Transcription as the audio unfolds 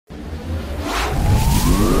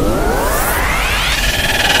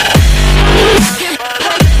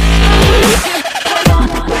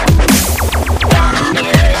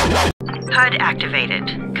HUD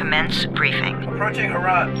activated. Commence briefing. Approaching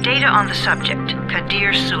Haran. Data on the subject,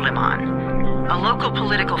 Kadir Suleiman, a local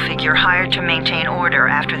political figure hired to maintain order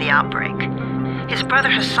after the outbreak. His brother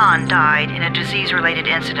Hassan died in a disease-related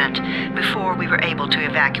incident before we were able to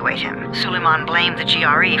evacuate him. Suleiman blamed the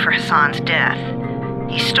GRE for Hassan's death.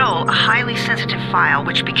 He stole a highly sensitive file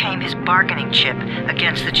which became his bargaining chip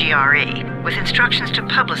against the GRE, with instructions to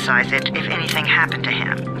publicize it if anything happened to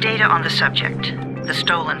him. Data on the subject, the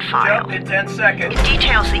stolen file. Jump in 10 seconds. It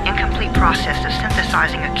details the incomplete process of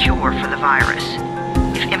synthesizing a cure for the virus.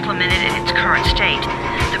 If implemented in its current state,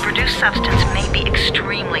 the produced substance may be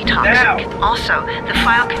extremely toxic. Now. Also, the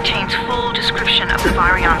file contains full description of the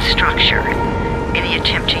virion's structure. Any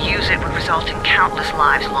attempt to use it would result in countless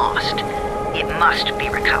lives lost. It must be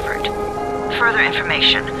recovered. Further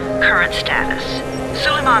information, current status.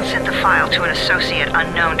 Suleiman sent the file to an associate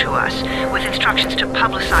unknown to us, with instructions to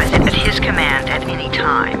publicize it at his command at any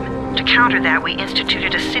time. To counter that, we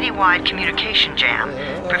instituted a citywide communication jam,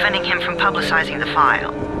 preventing him from publicizing the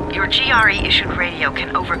file. Your GRE-issued radio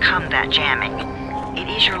can overcome that jamming. It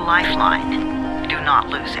is your lifeline. Do not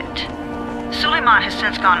lose it. Suleiman has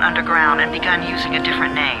since gone underground and begun using a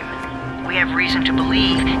different name. We have reason to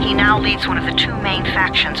believe he now leads one of the two main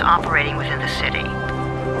factions operating within the city.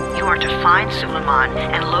 You are to find Suleiman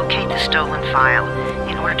and locate the stolen file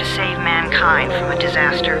in order to save mankind from a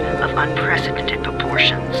disaster of unprecedented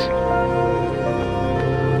proportions.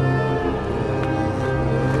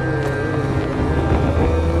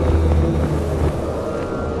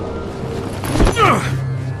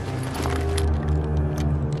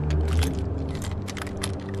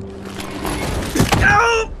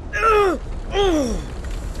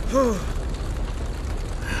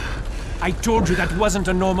 I told you that wasn't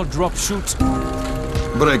a normal drop shoot.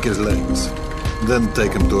 Break his legs, then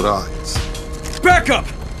take him to rides. Back up!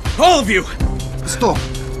 All of you! Stop!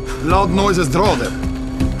 Loud noises draw them.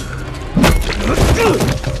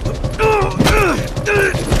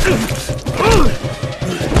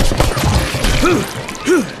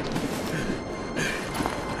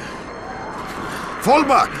 Fall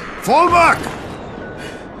back! Fall back!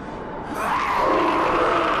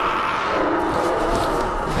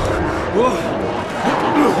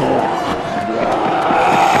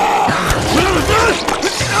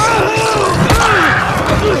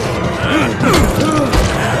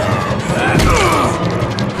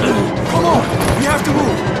 Come on! We have to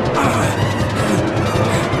move!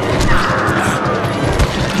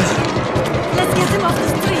 Let's get him off the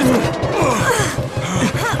street!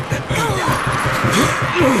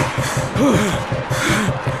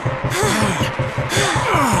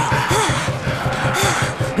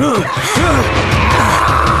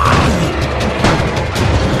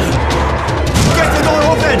 Get the door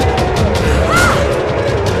open!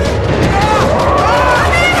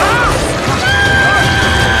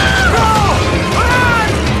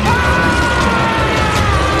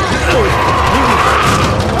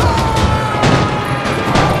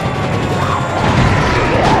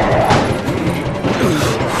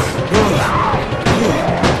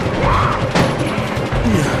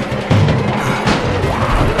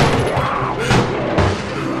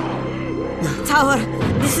 Tower,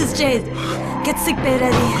 this is Jade. Get sickbay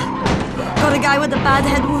ready. Got a guy with a bad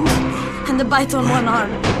head wound and a bite on one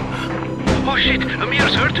arm. Oh shit,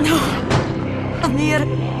 Amir's hurt? No, Amir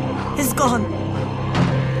is gone.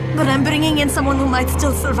 But I'm bringing in someone who might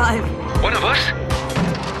still survive. One of us?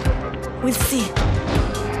 We'll see.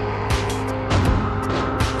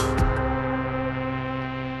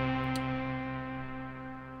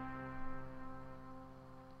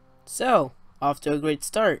 So, off to a great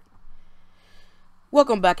start.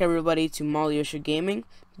 Welcome back everybody to MaLioSher Gaming.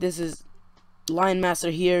 This is Lion Master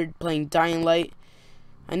here playing Dying Light.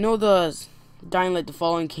 I know the Dying Light the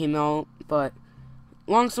Following came out, but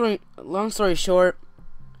long story short,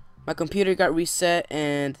 my computer got reset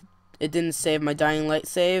and it didn't save my Dying Light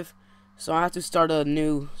save, so I have to start a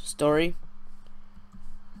new story.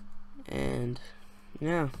 And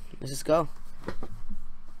yeah, let's just go.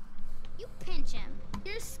 You pinch him.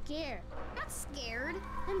 You're scared. Not scared.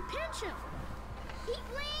 Then pinch him. He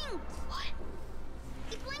blinked! What?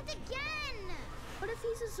 He blinked again! What if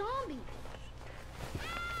he's a zombie?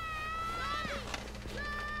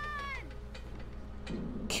 Run!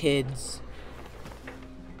 Kids.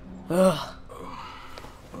 Ugh.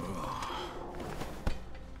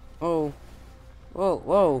 Oh. Whoa,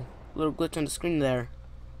 whoa. Little glitch on the screen there.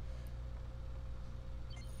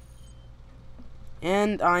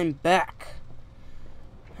 And I'm back.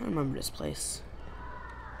 I remember this place.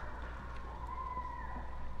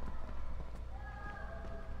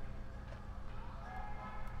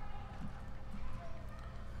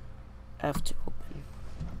 F to open.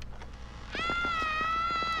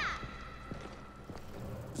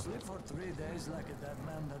 Sleep for 3 days like a dead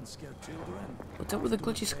man, then scare children. What's up with the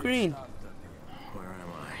glitchy screen? Where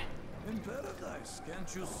am I? In paradise,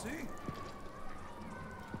 can't you see?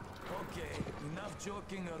 Okay, enough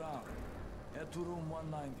joking around. Head to room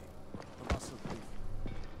 190. The boss will brief.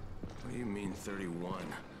 What do you mean 31?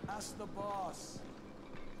 Ask the boss.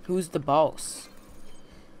 Who's the boss?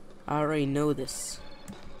 I already know this.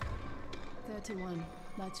 31.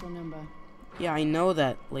 That's your number. Yeah, I know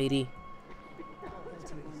that, lady.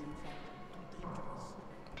 31, in fact.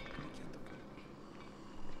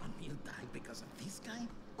 Emil died because of this guy?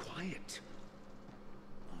 Quiet.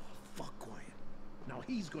 Oh, fuck quiet. Now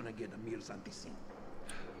he's gonna get Emil's anti-scene.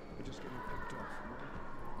 We're just getting picked off.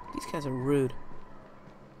 These guys are rude.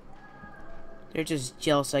 They're just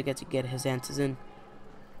jealous I get to get his answers in.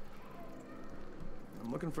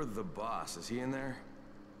 I'm looking for the boss. Is he in there?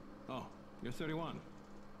 Oh, you're 31.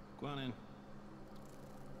 Go on in.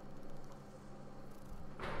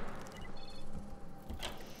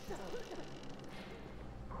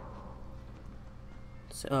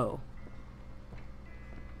 So,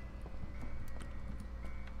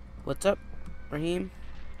 what's up, Raheem?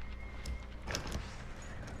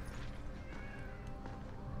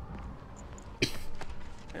 Hey,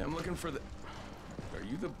 I'm looking for the... Are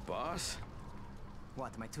you the boss?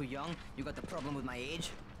 What, am I too young? You got the problem with my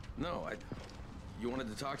age? No, You wanted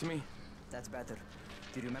to talk to me? That's better.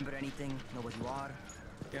 Do you remember anything? Know what you are?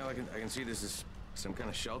 Yeah, I can see this is some kind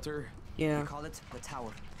of shelter. Yeah. We call it the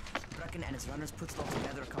Tower. Brecken and his runners put it all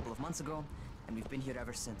together a couple of months ago, and we've been here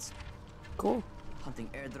ever since. Cool. Hunting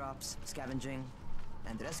airdrops, scavenging,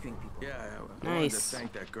 and rescuing people. Yeah, I wanted to Nice.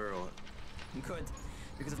 thank that girl. Good,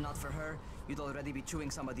 because if not for her, you'd already be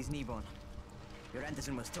chewing somebody's knee bone. Your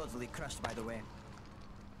antigen was totally crushed, by the way.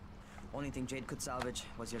 Only thing Jade could salvage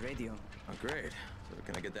was your radio. Oh, great. So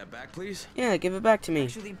can I get that back, please? Yeah, give it back to me.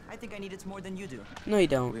 Actually, I think I need it more than you do. No, you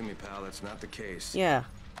don't. Believe me, pal, that's not the case. Yeah.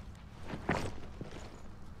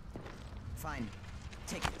 Fine.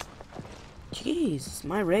 Take it. Jeez, it's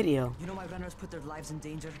my radio. You know my runners put their lives in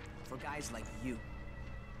danger for guys like you.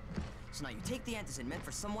 So now you take the antigen meant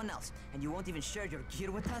for someone else, and you won't even share your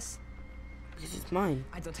gear with us? This is mine.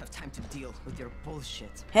 I don't have time to deal with your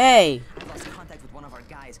bullshit. Hey! I lost contact with one of our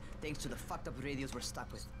guys thanks to the fucked up radios we're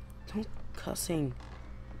stuck with. Don't cussing.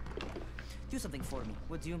 Do something for me,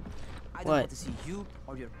 would you? I don't What? want to see you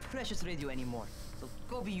or your precious radio anymore. So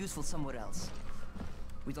go be useful somewhere else.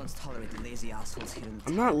 We don't tolerate the lazy assholes here in the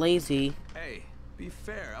I'm not lazy. Hey, be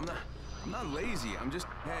fair. I'm not lazy. I'm just...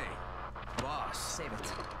 Hey, boss. Save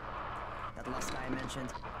it. That last guy I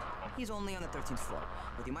mentioned, he's only on the 13th floor,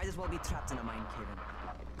 but he might as well be trapped in a mine cave.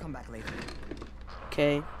 Come back later.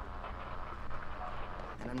 Okay.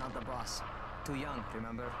 And I'm not the boss. Too young,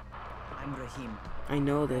 remember? I'm Rahim. I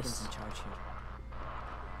know Dragon's this. in charge here.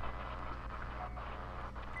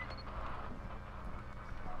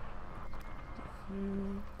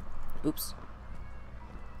 Oops.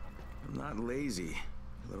 I'm not lazy,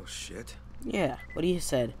 you little shit. Yeah, what you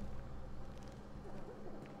said.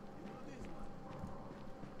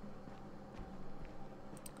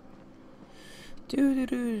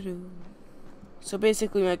 So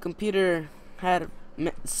basically my computer had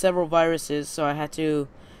several viruses, so I had to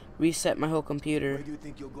reset my whole computer. Where do you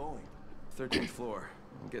think you're going? 13th floor.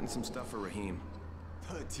 I'm getting some stuff for Raheem.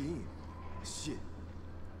 13? Shit.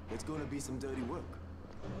 It's gonna be some dirty work.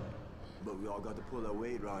 But we all got to pull our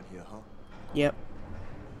weight around here, huh? Yep.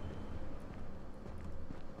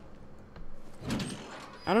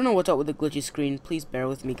 I don't know what's up with the glitchy screen. Please bear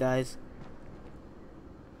with me, guys.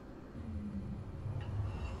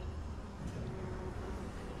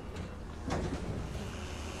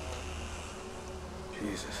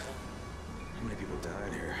 Jesus. How many people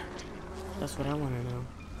died here? That's what I want to know.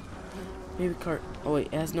 Maybe cart. Oh wait,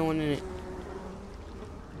 it has no one in it.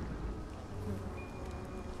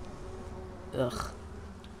 Ugh.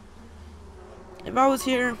 If I was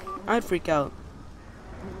here, I'd freak out.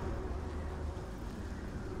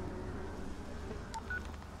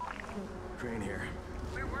 Crane here.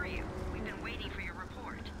 Where were you? We've been waiting for your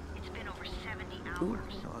report. It's been over 70 hours.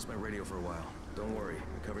 Ooh. I lost my radio for a while. Don't worry,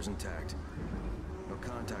 the cover's intact. No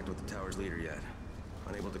contact with the tower's leader yet.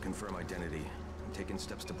 Unable to confirm identity. I'm taking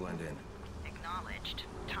steps to blend in. Acknowledged.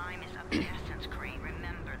 Time is of the essence, Crane.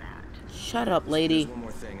 Remember that. Shut up, lady. There's one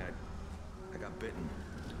more thing. I got bitten.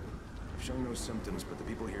 I've shown no symptoms, but the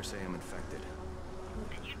people here say I'm infected.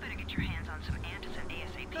 Then you'd better get your hands on some antizin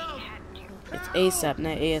ASAP, hadn't you? It's ASAP,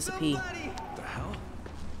 not ASAP. What the hell?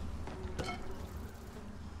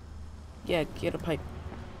 Yeah, get a pipe.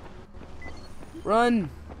 Run!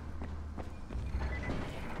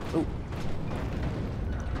 Oh,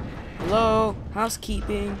 Hello?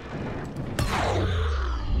 Housekeeping.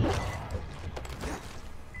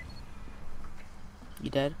 You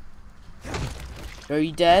dead? Are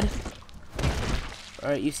you dead?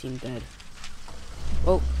 Alright, you seem dead.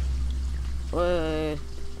 Oh.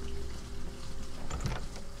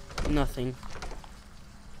 Nothing.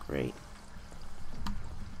 Great.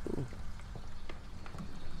 Ooh.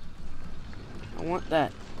 I want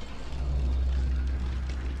that.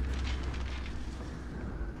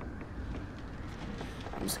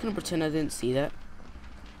 I'm just gonna pretend I didn't see that.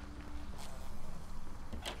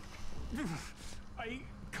 I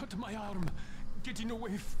cut my arm getting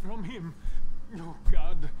away from him. Oh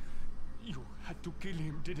God, you had to kill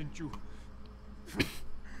him, didn't you?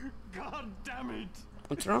 God damn it!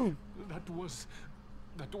 What's wrong? That was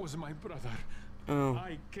my brother. Oh.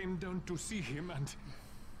 I came down to see him and...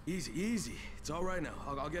 Easy. It's all right now.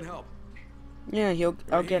 I'll get help. Yeah,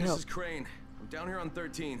 I'll get help. This is Crane. I'm down here on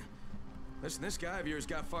 13. Listen, this guy of yours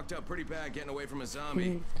got fucked up pretty bad getting away from a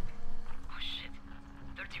zombie. Oh shit.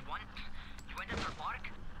 31? You went in for a park?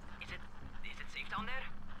 Is it safe down there?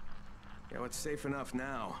 Yeah, well, it's safe enough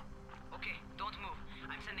now. Okay, don't move.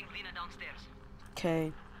 I'm sending Lena downstairs.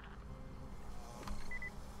 Okay.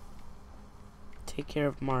 Take care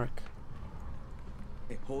of Mark.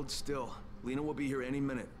 Hey, hold still. Lena will be here any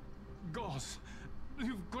minute. Gauze.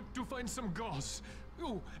 You've got to find some gauze.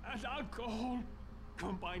 Oh, and alcohol.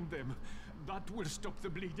 Combine them. That will stop the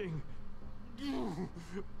bleeding.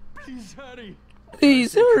 Please hurry.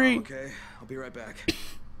 Please hurry. Okay, I'll be right back.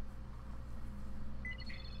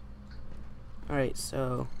 Alright,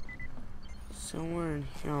 so somewhere in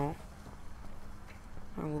here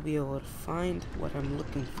I will be able to find what I'm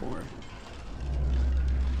looking for.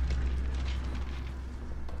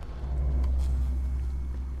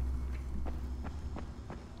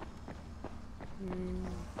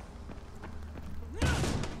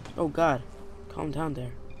 Oh God, calm down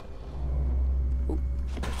there. Oh,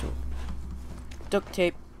 so duct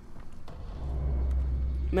tape,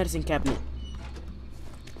 medicine cabinet,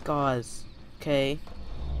 gauze. Okay.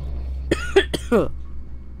 A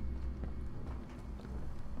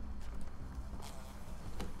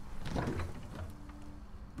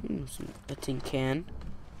tin can.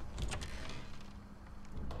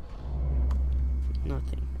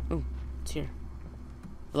 Nothing. Oh, it's here.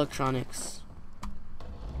 Electronics.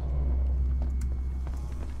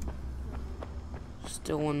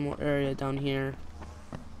 Still one more area down here.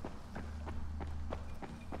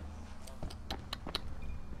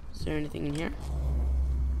 Is there anything in here?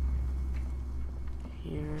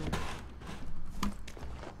 Here.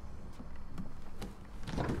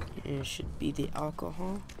 Here should be the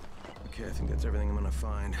alcohol. Okay, I think that's everything I'm gonna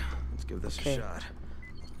find. Let's give this a shot.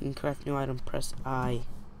 You can craft new item, press I.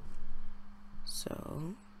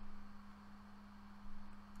 So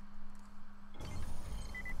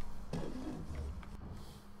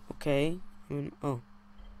okay. Oh.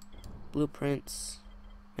 Blueprints.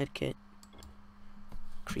 Medkit.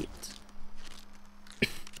 Create.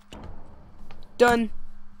 Done.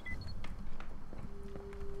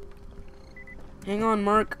 Hang on,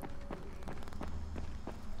 Mark.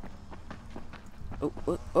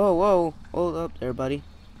 Oh, whoa. Hold up there, buddy.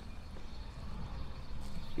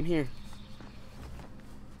 I'm here.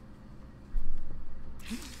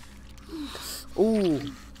 Ooh.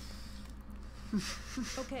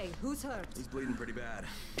 Okay, who's hurt? He's bleeding pretty bad.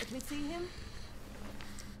 Let me see him.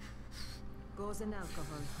 Gauze and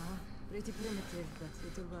alcohol, huh? Pretty primitive, but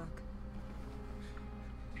it'll work.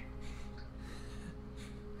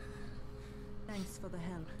 Thanks for the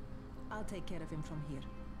help. I'll take care of him from here.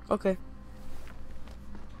 Okay.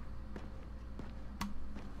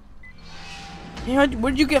 Hey,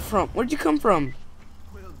 where'd you get from? Where'd you come from?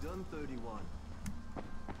 Well done, 31.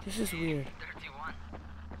 This is weird. 31.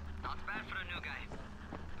 Not bad for a new guy.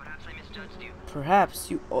 Perhaps I misjudged you. Perhaps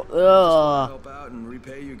you. I just want to help out and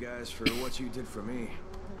repay you guys for what you did for me.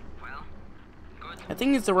 Well, good. I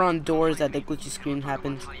think it's around doors that the glitchy screen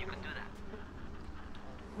happens.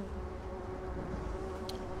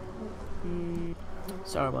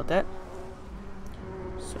 Sorry about that.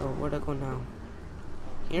 So where'd I go now?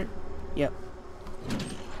 Here? Yep.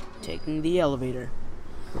 Taking the elevator.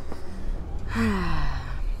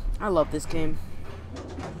 I love this game.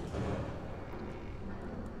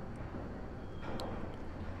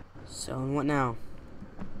 So what now?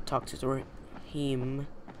 Talk to him.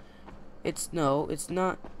 It's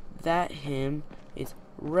not that him. It's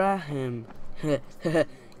Rahim.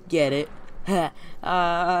 Get it?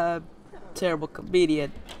 Terrible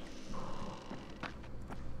comedian.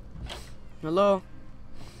 Hello?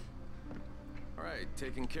 Alright,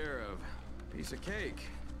 taken care of. Piece of cake.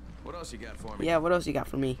 What else you got for me? Yeah, what else you got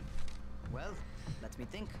for me? Well, let me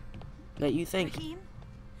think. Let you think. Raheem,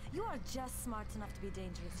 you are just smart enough to be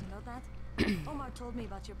dangerous, you know that? Omar told me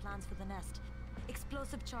about your plans for the nest.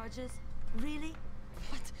 Explosive charges? Really?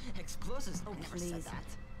 What? Explosives? Oh, Never please. said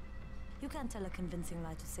that. You can't tell a convincing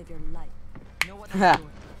lie to save your life. You know what I'm doing?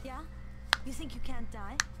 Yeah? You think you can't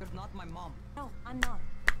die? You're not my mom. No, I'm not.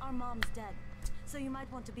 Our mom's dead. So you might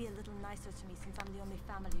want to be a little nicer to me since I'm the only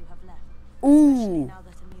family you have left. Especially Ooh. now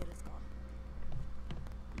that Amir is gone.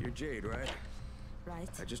 You're Jade, right? Right.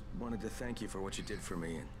 I just wanted to thank you for what you did for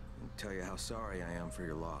me and tell you how sorry I am for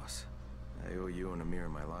your loss. I owe you and Amir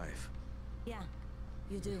my life. Yeah,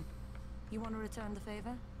 you do. You want to return the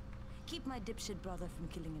favor? Keep my dipshit brother from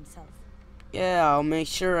killing himself. Yeah, I'll make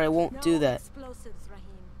sure I won't do that. Explosives,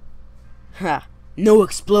 Raheem. Ha! No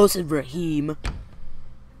explosive, Raheem.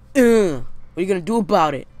 What are you gonna do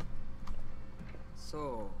about it?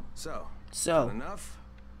 So. Not enough?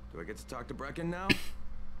 Do I get to talk to Brecken now?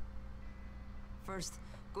 First,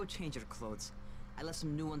 go change your clothes. I left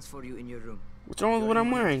some new ones for you in your room. What's wrong with what I'm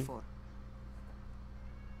wearing?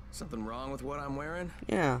 Something wrong with what I'm wearing?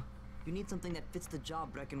 Yeah. You need something that fits the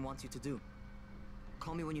job Brecken wants you to do.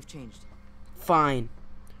 Call me when you've changed. Fine.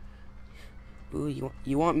 Ooh,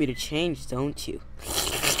 you want me to change, don't you?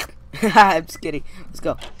 I'm just kidding. Let's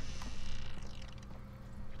go.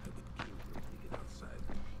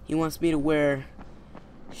 He wants me to wear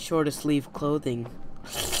shorter sleeve clothing.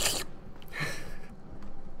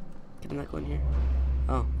 Can I not go in here?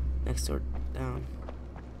 Oh, next door down.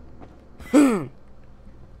 Oh.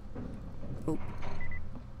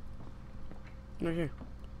 Right here.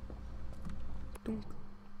 Dunk.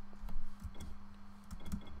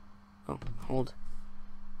 Oh, hold.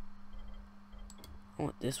 I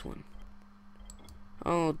want this one.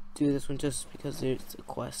 I'll do this one just because it's a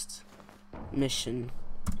quest. Mission.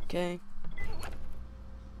 Okay.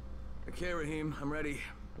 Okay, Raheem, I'm ready.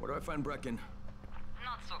 Where do I find Brecken?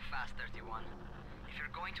 Not so fast, 31. If you're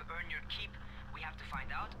going to earn your keep, we have to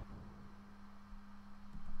find out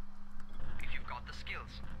if you've got the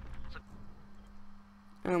skills. So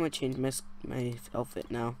I'm gonna change my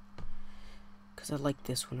outfit now. Because I like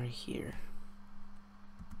this one right here.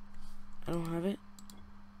 I don't have it.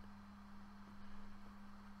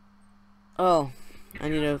 Oh, I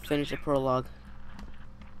need to finish a prologue.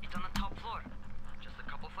 it's on the top floor. Just a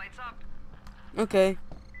couple flights up. Okay.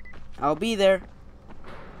 I'll be there.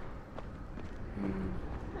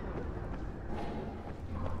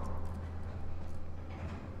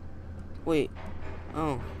 Wait.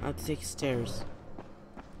 Oh, I have to take stairs.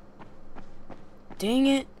 Dang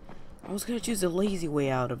it! I was gonna choose the lazy way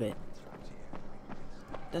out of it.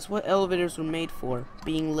 That's what elevators were made for.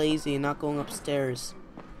 Being lazy and not going upstairs.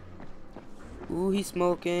 Ooh, he's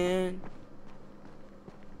smoking.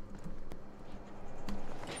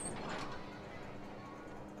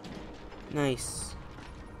 Nice.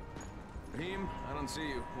 Raheem, I don't see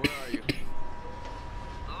you. Where are you?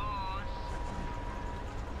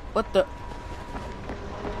 What the?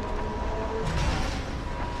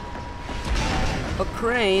 A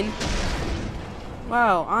crane?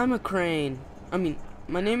 Wow, I'm a crane. I mean,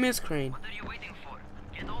 my name is Crane. What are you waiting for?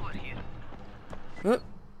 Get over here.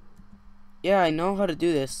 Yeah, I know how to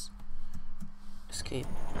do this. Escape.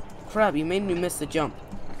 Crap, you made me miss the jump.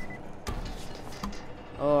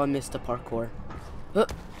 Oh, I missed the parkour. Want to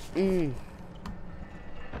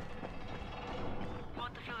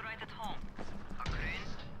feel right at home? A crane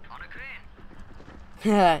on a crane.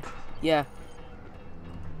 Yeah.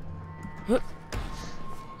 So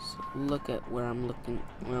look at where I'm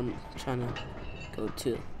trying to go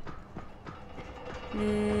to.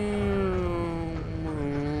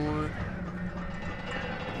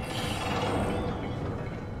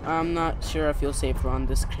 I'm not sure I feel safer on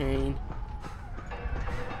this crane.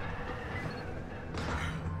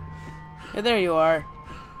 Hey, there you are.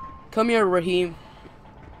 Come here, Raheem.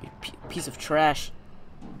 You piece of trash.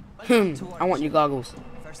 I want your goggles.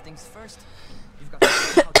 First things first, you've got to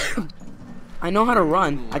learn how to run. I know how to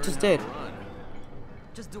run. I just did.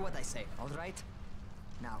 Just do what I say, alright?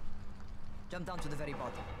 Now, jump down to the very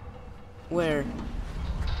bottom. Where?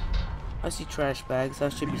 I see trash bags.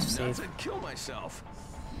 That should be safe. I'd kill myself.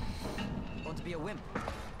 Want to be a wimp?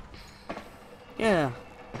 Yeah.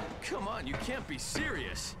 Come on, you can't be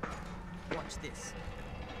serious. Watch this.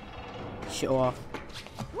 Show off.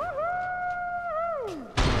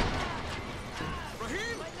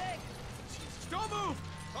 Raheem! My leg! Don't move!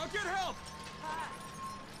 I'll get help!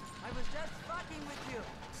 I was just fucking with you.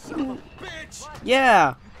 Son of a bitch! What? Yeah.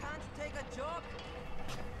 You can't take a joke?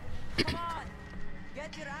 Come on!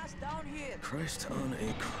 Get your ass down here! Christ on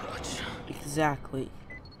a crutch. Exactly.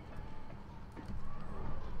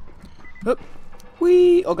 Hup.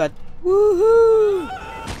 Whee! Oh god. Woohoo!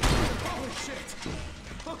 Holy shit!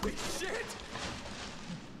 Holy shit!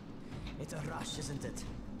 It's a rush, isn't it?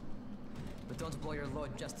 But don't blow your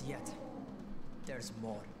load just yet. There's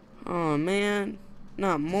more. Oh man,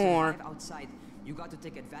 not more. To survive outside, you got to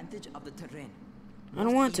take advantage of the terrain. I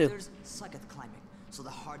don't want to. Eaters suck at climbing, so the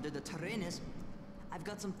harder the terrain is, I've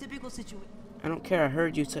got some typical situations. I don't care. I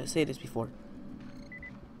heard you say this before.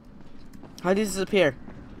 How'd you disappear?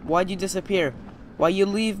 Why'd you disappear? Why'd you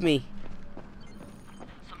leave me?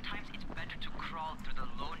 Sometimes it's better to crawl through the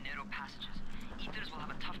low, narrow passages. Eaters will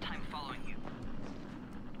have a tough time following you.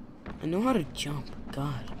 I know how to jump.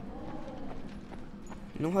 God.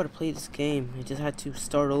 I know how to play this game. I just had to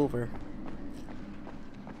start over.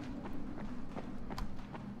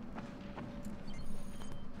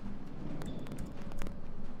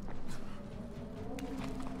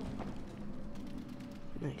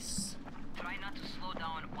 Nice. Try not to slow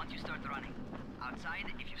down once you start running. Outside,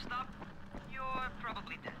 if you stop, you're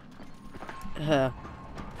probably dead. Huh.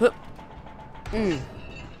 Not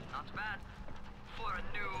bad. For a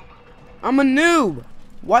noob. I'm a noob.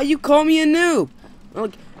 Why you call me a noob?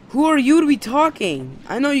 Like, who are you to be talking?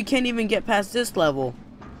 I know you can't even get past this level.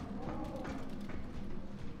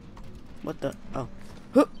 What the? Oh.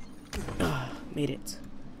 Made it.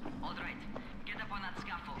 Alright, get up on that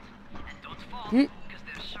scaffold. And don't fall, Hmm. because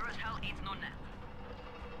there sure as hell ain't no net.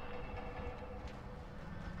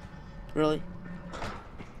 Really?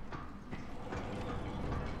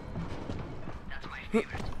 That's my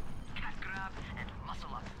favorite. Cat grab and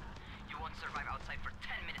muscle up. You won't survive outside for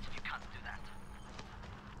 10 minutes if you can't do that.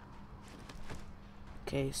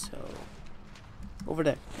 Okay, so over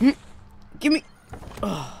there. Give me.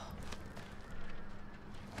 Oh.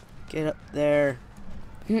 Get up there.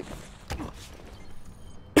 Good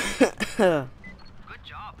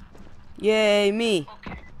job. Yay, me.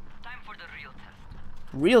 Okay, time for the real test.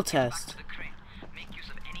 Real Back test. to the crane. Make use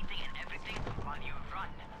of anything and everything while you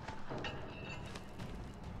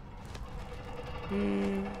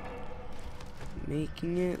run.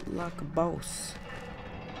 Making it like a boss.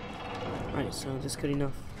 Alright, so this good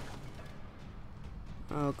enough.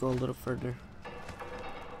 I'll go a little further.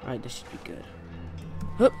 Alright, this should be good.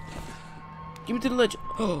 Hup! Give me to the ledge.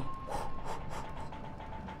 Oh!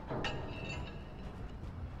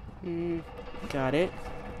 Got it.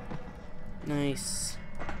 Nice.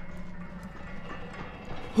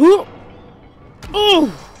 Oh!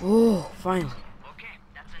 Oh! Finally. Okay,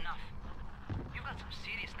 that's enough. You've got some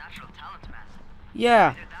serious natural talent, man.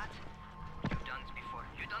 Yeah. Either that, you've done this before.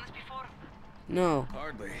 You done this before? No.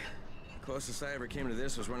 Hardly. Closest I ever came to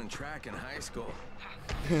this was running track in high school.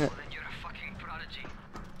 Well, then you're a fucking prodigy.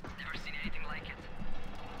 Never seen anything like it.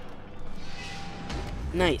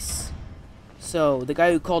 Nice. So, the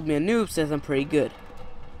guy who called me a noob says I'm pretty good.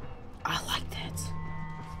 I like that.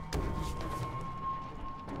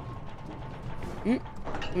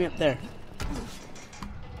 Get me up there.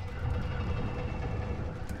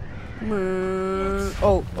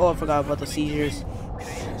 Oh, I forgot about the seizures.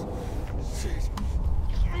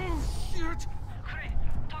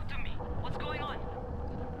 Talk to me. What's going on?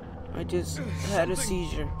 I just had a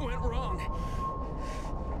seizure. Went wrong.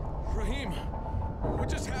 Raheem, what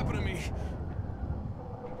just happened to me?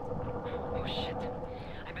 Oh shit.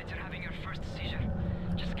 I bet you're having your first seizure.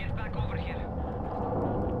 Just get back over here.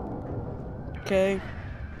 Okay.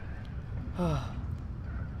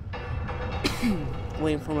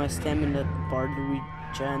 Waiting for my stamina bar to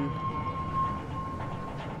regen.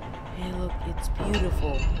 Hey, look, it's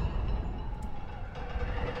beautiful.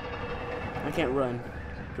 I can't run.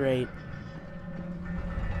 Great.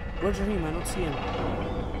 Where's Raheem? I don't see him.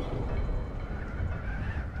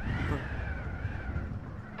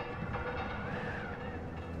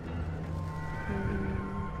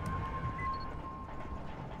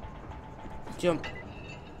 Jump.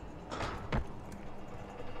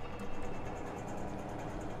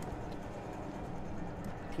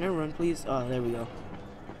 Can I run, please? Oh, there we go.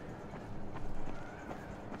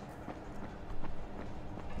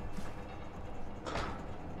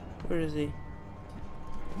 Where is he?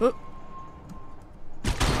 Oh.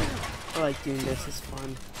 I like doing this. It's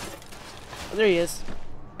fun. Oh, there he is.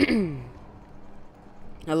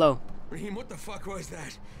 Hello. Raheem, what the fuck was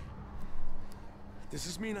that? Does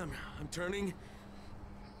this mean I'm turning?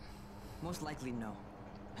 Most likely no.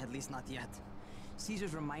 At least not yet.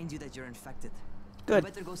 Seizures remind you that you're infected. Good. You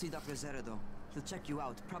better go see Dr. Zera though. He'll check you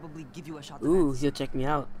out. Probably give you a shot. Ooh, he'll check me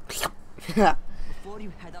out. Before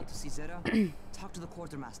you head out to see Zera, talk to the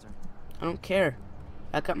quartermaster. I don't care.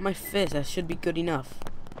 I got my fist. That should be good enough.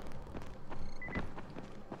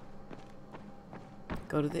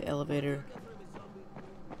 Go to the elevator.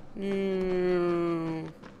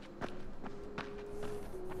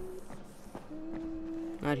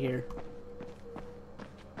 Not here.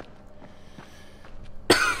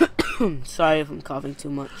 Sorry if I'm coughing too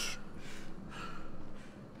much.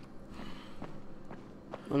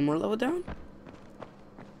 One more level down?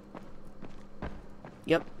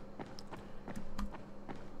 Yep.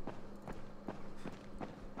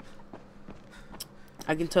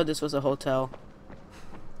 I can tell this was a hotel.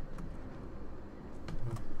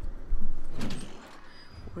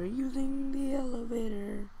 We're using the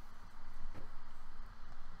elevator.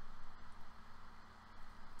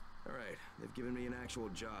 Alright, they've given me an actual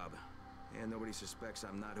job. And nobody suspects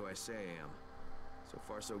I'm not who I say I am. So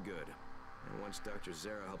far so good. And once Dr.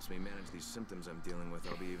 Zara helps me manage these symptoms I'm dealing with,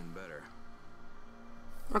 I'll be even better.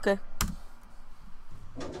 Okay.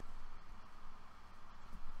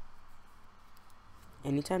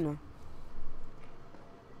 Anytime now.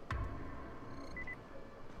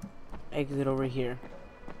 Exit over here.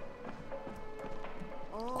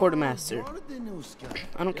 Quartermaster.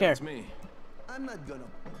 I don't care. That's me. I'm not gonna.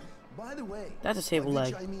 By the way, That's a table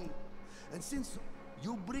leg. And since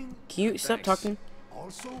you bring Can you stop talking?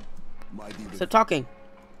 also my Stop talking.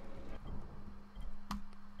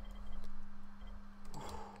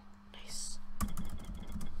 Nice.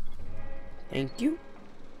 Thank you.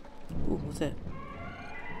 Ooh, what's that?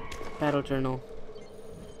 Battle journal.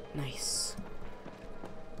 Nice.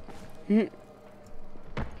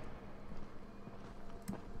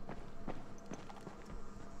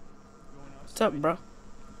 What's up, bro?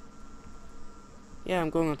 Yeah, I'm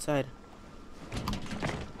going outside.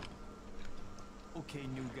 Okay,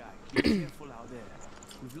 new guy. Be careful out there.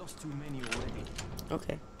 We've lost too many already.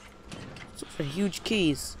 Okay. So for huge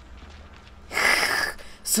keys.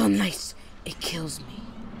 Sunlight, it kills me.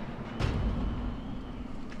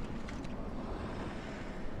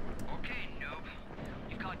 Okay, noob.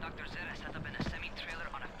 You caught Dr. Zara set up in a semi-trailer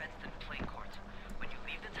on a fenced-in plane court. When you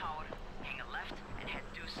leave the tower, hang a left and head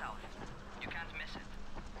due south. You can't miss it.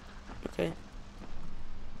 Okay.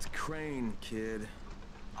 It's Crane, kid.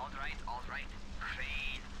 All right.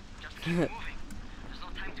 Crane. Just keep moving. There's no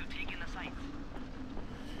time to take in the sights.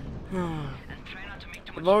 And try not to make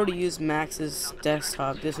too much I've already noise. used Max's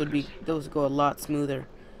desktop. Those would go a lot smoother.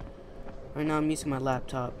 Right now I'm using my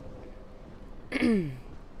laptop.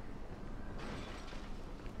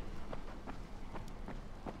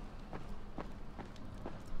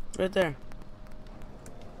 Right there.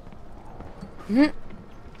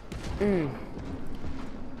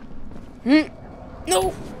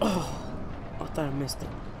 No! Oh, I thought I missed it.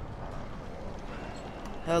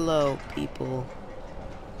 Hello, people.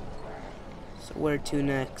 So where to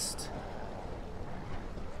next?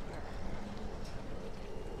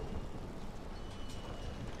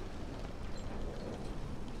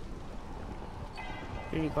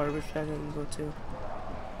 Any garbage bag I can go to?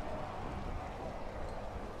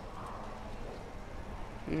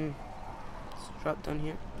 Let's drop down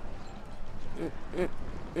here.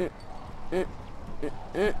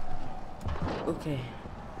 Okay.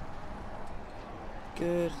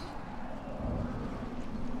 Good.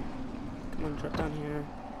 Come on, drop down here.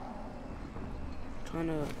 Trying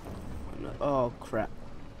to. Oh crap.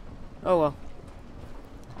 Oh well.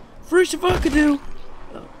 Fresh if I could do.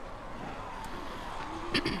 Oh.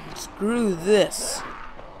 Screw this.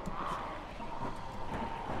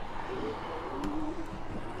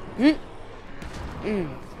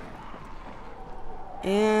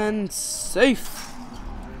 And safe.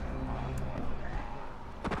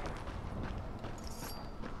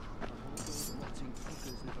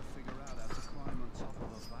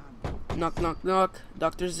 Knock, knock, knock.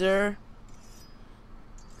 Dr. Zer.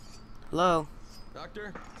 Hello.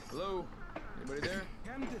 Doctor? Hello? Anybody there?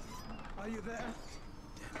 Camden, are you there?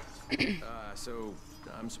 So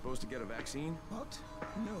I'm supposed to get a vaccine? What?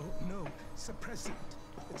 No. Suppressant.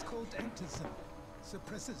 It's called antizin.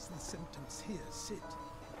 Suppresses the symptoms. Here, sit.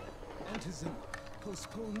 Antizin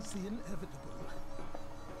postpones the inevitable.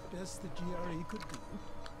 Best the GRE could do.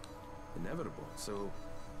 Inevitable? So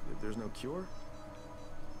there's no cure?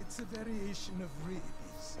 It's a variation of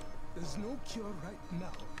rabies. There's no cure right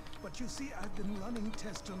now. But you see, I've been running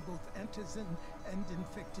tests on both antizin and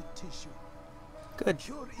infected tissue. Good.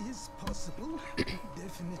 Cure is possible.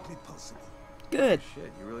 Definitely possible. Good.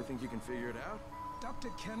 Shit, you really think you can figure it out? Dr.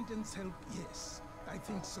 Camden's help, yes. I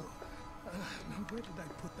think so. Now, where did I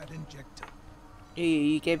put that injector?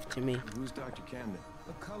 You gave it to me. Who's Dr. Camden?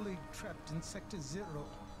 A colleague trapped in Sector 0,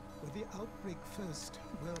 where the outbreak first,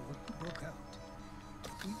 well, broke out.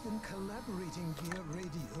 We've been collaborating via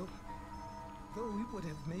radio, though we would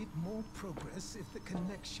have made more progress if the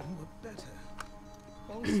connection were better.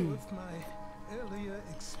 Also, if my earlier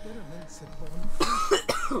experiments had borne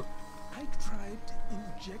fruit. I tried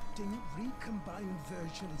injecting recombined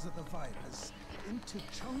versions of the virus into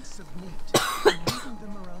chunks of meat and moving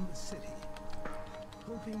them around the city,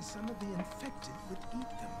 hoping some of the infected would eat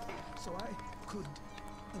them so I could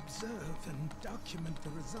observe and document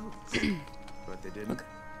the results. But they didn't? It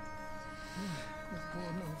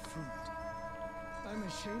bore no fruit. I'm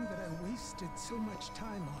ashamed that I wasted so much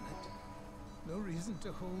time on it. No reason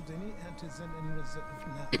to hold any antizin in reserve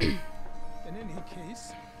now. In any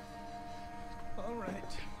case, all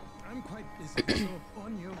right. I'm quite busy, so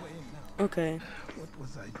on your way now. Okay. What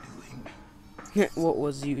was I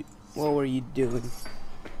doing? What were you doing?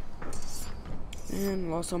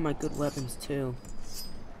 And lost all my good weapons too.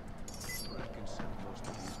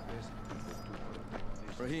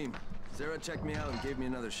 Raheem, Zara checked me out and gave me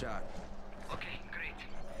another shot. Okay, great.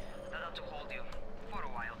 That ought to hold you for a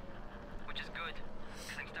while, which is good,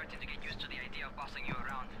 because I'm starting to get used to the idea of bossing you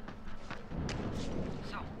around.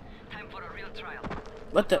 So, time for a real trial.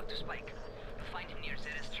 What the? Talk to Spike. Find him near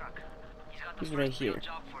Zera's truck. He's got the He's right first real here.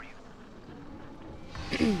 job for you.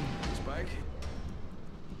 Spike?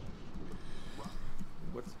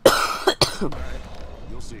 What's... Alright,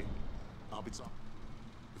 you'll see. I'll be talking.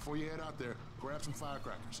 Before you head out there, grab some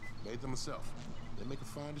firecrackers. Made them myself. They make a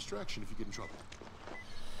fine distraction if you get in trouble.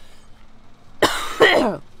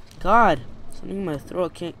 God, something in my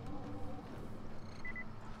throat can't.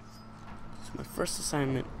 It's my first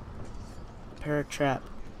assignment. Prepare a trap.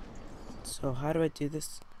 So how do I do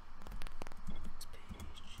this?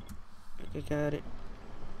 Okay, got it.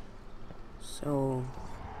 So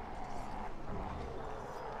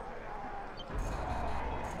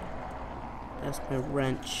that's my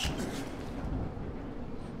wrench.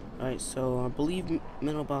 Alright, so I believe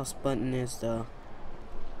middle boss button is the.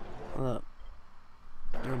 Hold up.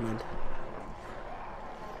 Never mind.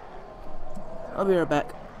 I'll be right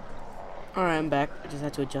back. Alright, I'm back. I just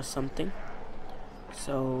had to adjust something.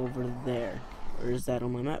 So over there. Where is that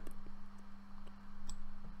on my map?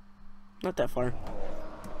 Not that far.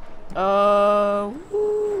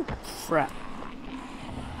 Woo, crap.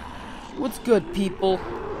 What's good, people?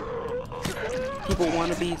 People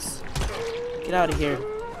wannabes. Get out of here.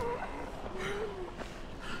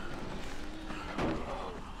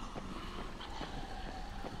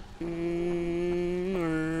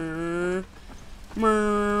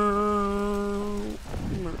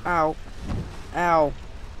 Ow. Ow.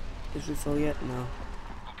 Is refill yet? No.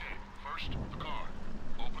 Okay, first, the car.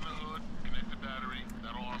 Open the hood, connect the battery,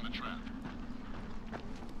 that'll arm the trap.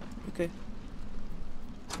 Okay.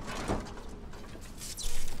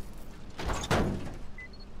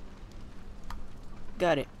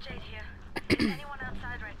 Got it. Jade here. Anyone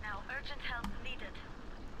outside right now? Urgent help needed.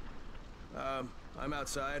 I'm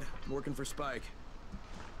outside, working for Spike.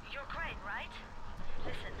 You're Crane, right?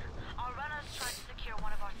 Listen, our runners tried to secure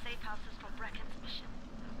one of our safe houses for Brecken's mission.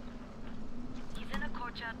 He's in a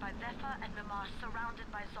courtyard by Vefa and Mimar,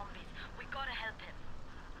 surrounded by zombies. We gotta help him.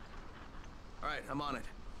 Alright, I'm on it.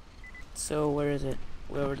 So where is it?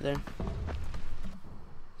 Way over there.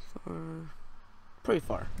 Far. Pretty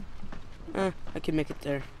far. I can make it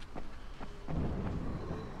there.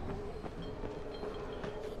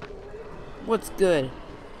 What's good?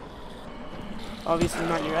 Obviously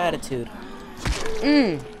not your attitude.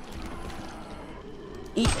 Eat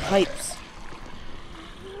pipes.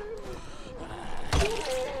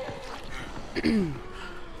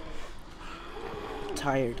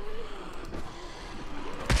 Tired.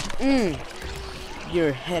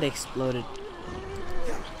 Your head exploded.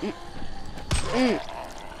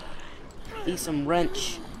 Eat some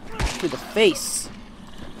wrench to the face.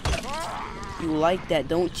 You like that,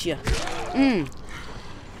 don't you?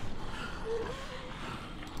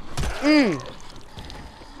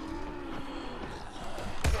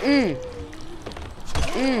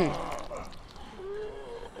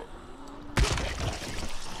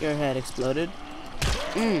 Your head exploded.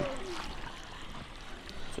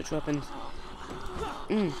 Switch weapons.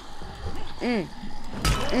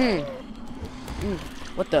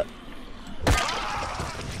 What the?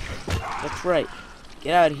 That's right.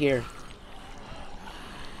 Get out of here.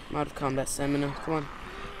 I'm out of combat stamina. Come on.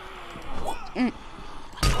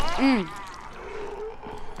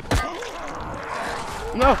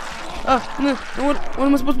 No! No! What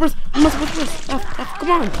am I supposed to press? What am I supposed to press?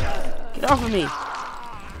 Come on! Get off of me!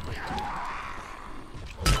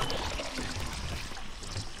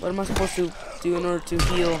 What am I supposed to do in order to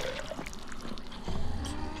heal?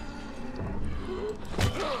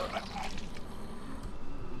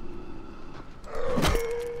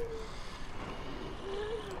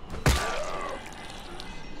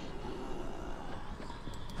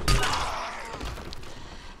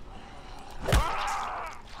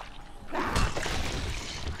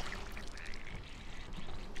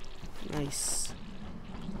 Nice.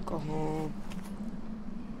 Alcohol.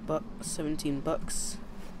 17 bucks.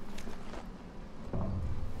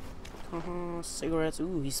 Cigarettes.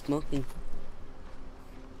 Ooh, he's smoking.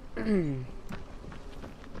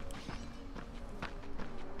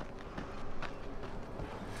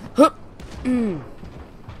 Hup.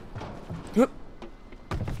 Hup.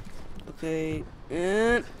 Okay,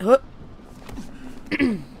 and hup.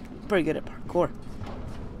 Pretty good at parkour.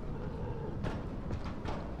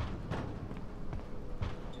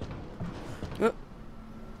 Hup.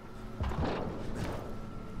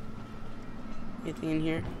 Anything in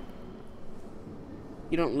here?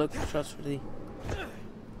 You don't look trustworthy.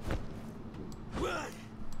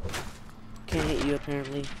 Can't hit you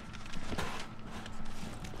apparently.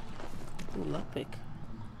 Ooh, lockpick.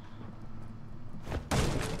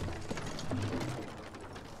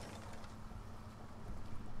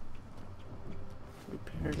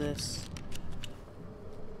 Repair this.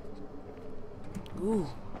 Ooh.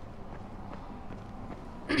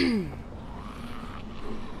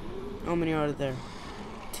 How many are there?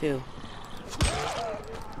 2.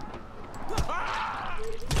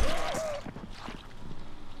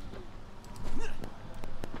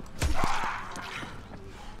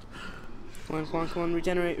 Come on,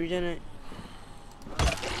 regenerate.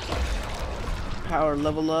 Power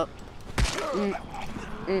level up.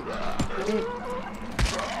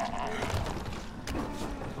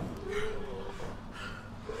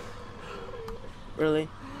 Really?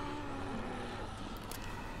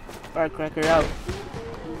 Firecracker out.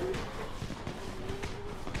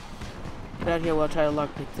 Get out here while I try to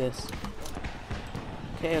lockpick this.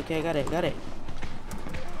 Okay, got it.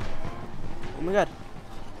 Oh my god.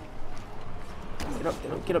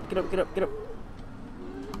 Get up.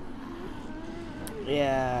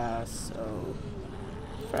 Yeah, so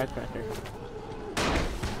firecracker.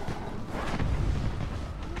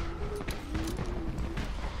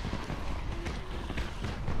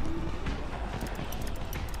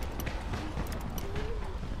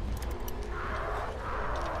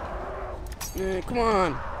 Come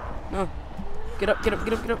on. No. Get up.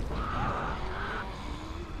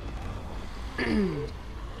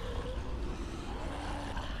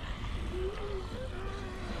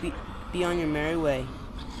 Be on your merry way.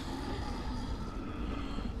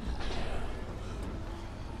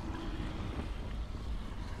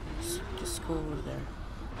 Just go over there.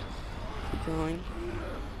 Keep going.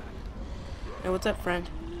 Hey, what's up, friend?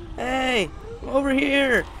 Hey! Over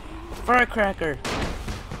here! Firecracker!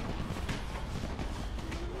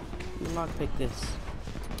 Lockpick this.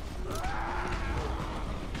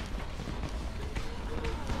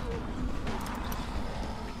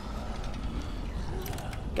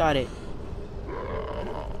 Got it.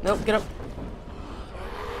 Nope, get up.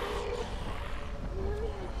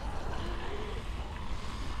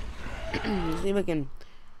 See if I can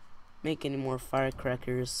make any more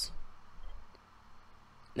firecrackers.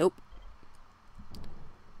 Nope.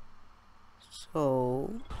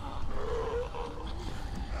 So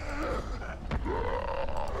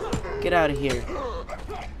get out of here.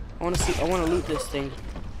 I want to loot this thing.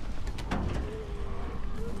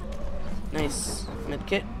 Nice.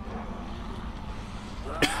 Medkit.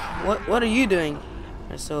 What are you doing?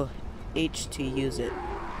 So H to use it.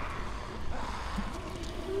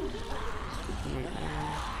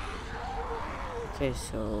 Okay,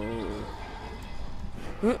 so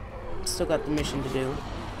still got the mission to do.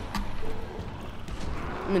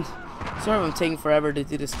 I mean, sorry if I'm taking forever to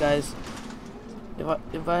do this, guys.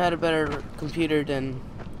 If I had a better computer, then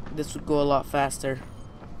this would go a lot faster.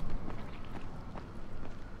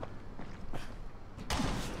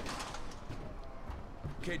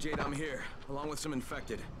 Okay, Jade, I'm here, along with some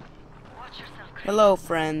infected. Watch yourself, Chris. Hello,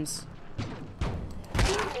 friends.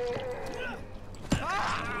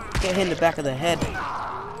 Get hit in the back of the head.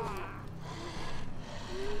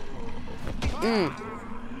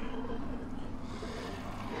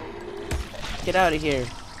 Get out of here.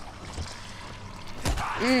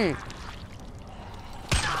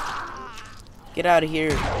 Get out of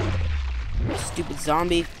here. Stupid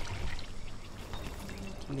zombie.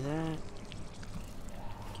 Give me that.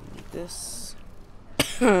 Give me this.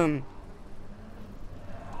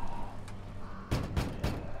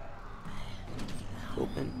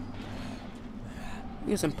 Open.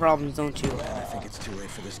 You have some problems, don't you? I think it's too late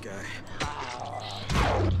for this guy.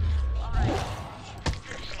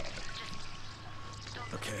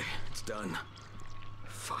 Okay, it's done.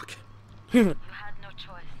 Fuck. You had no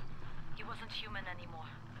choice. He wasn't human anymore.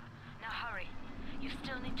 Now hurry. You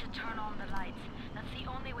still need to turn on the lights. That's the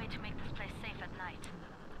only way to make this place safe at night.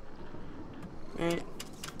 Right.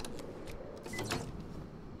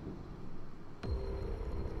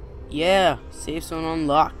 Yeah, safe zone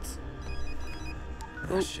unlocked.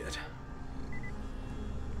 Oh shit.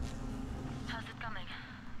 How's it coming?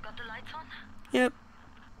 Got the lights on? Yep.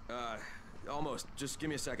 Almost. Just give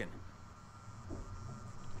me a second.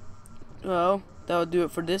 Well, that'll do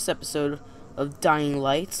it for this episode of Dying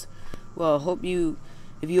Lights. Well,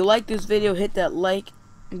 if you like this video, hit that like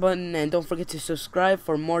button and don't forget to subscribe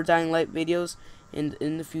for more Dying Light videos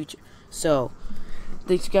in the future. So,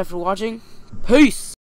 thanks again for watching. Peace!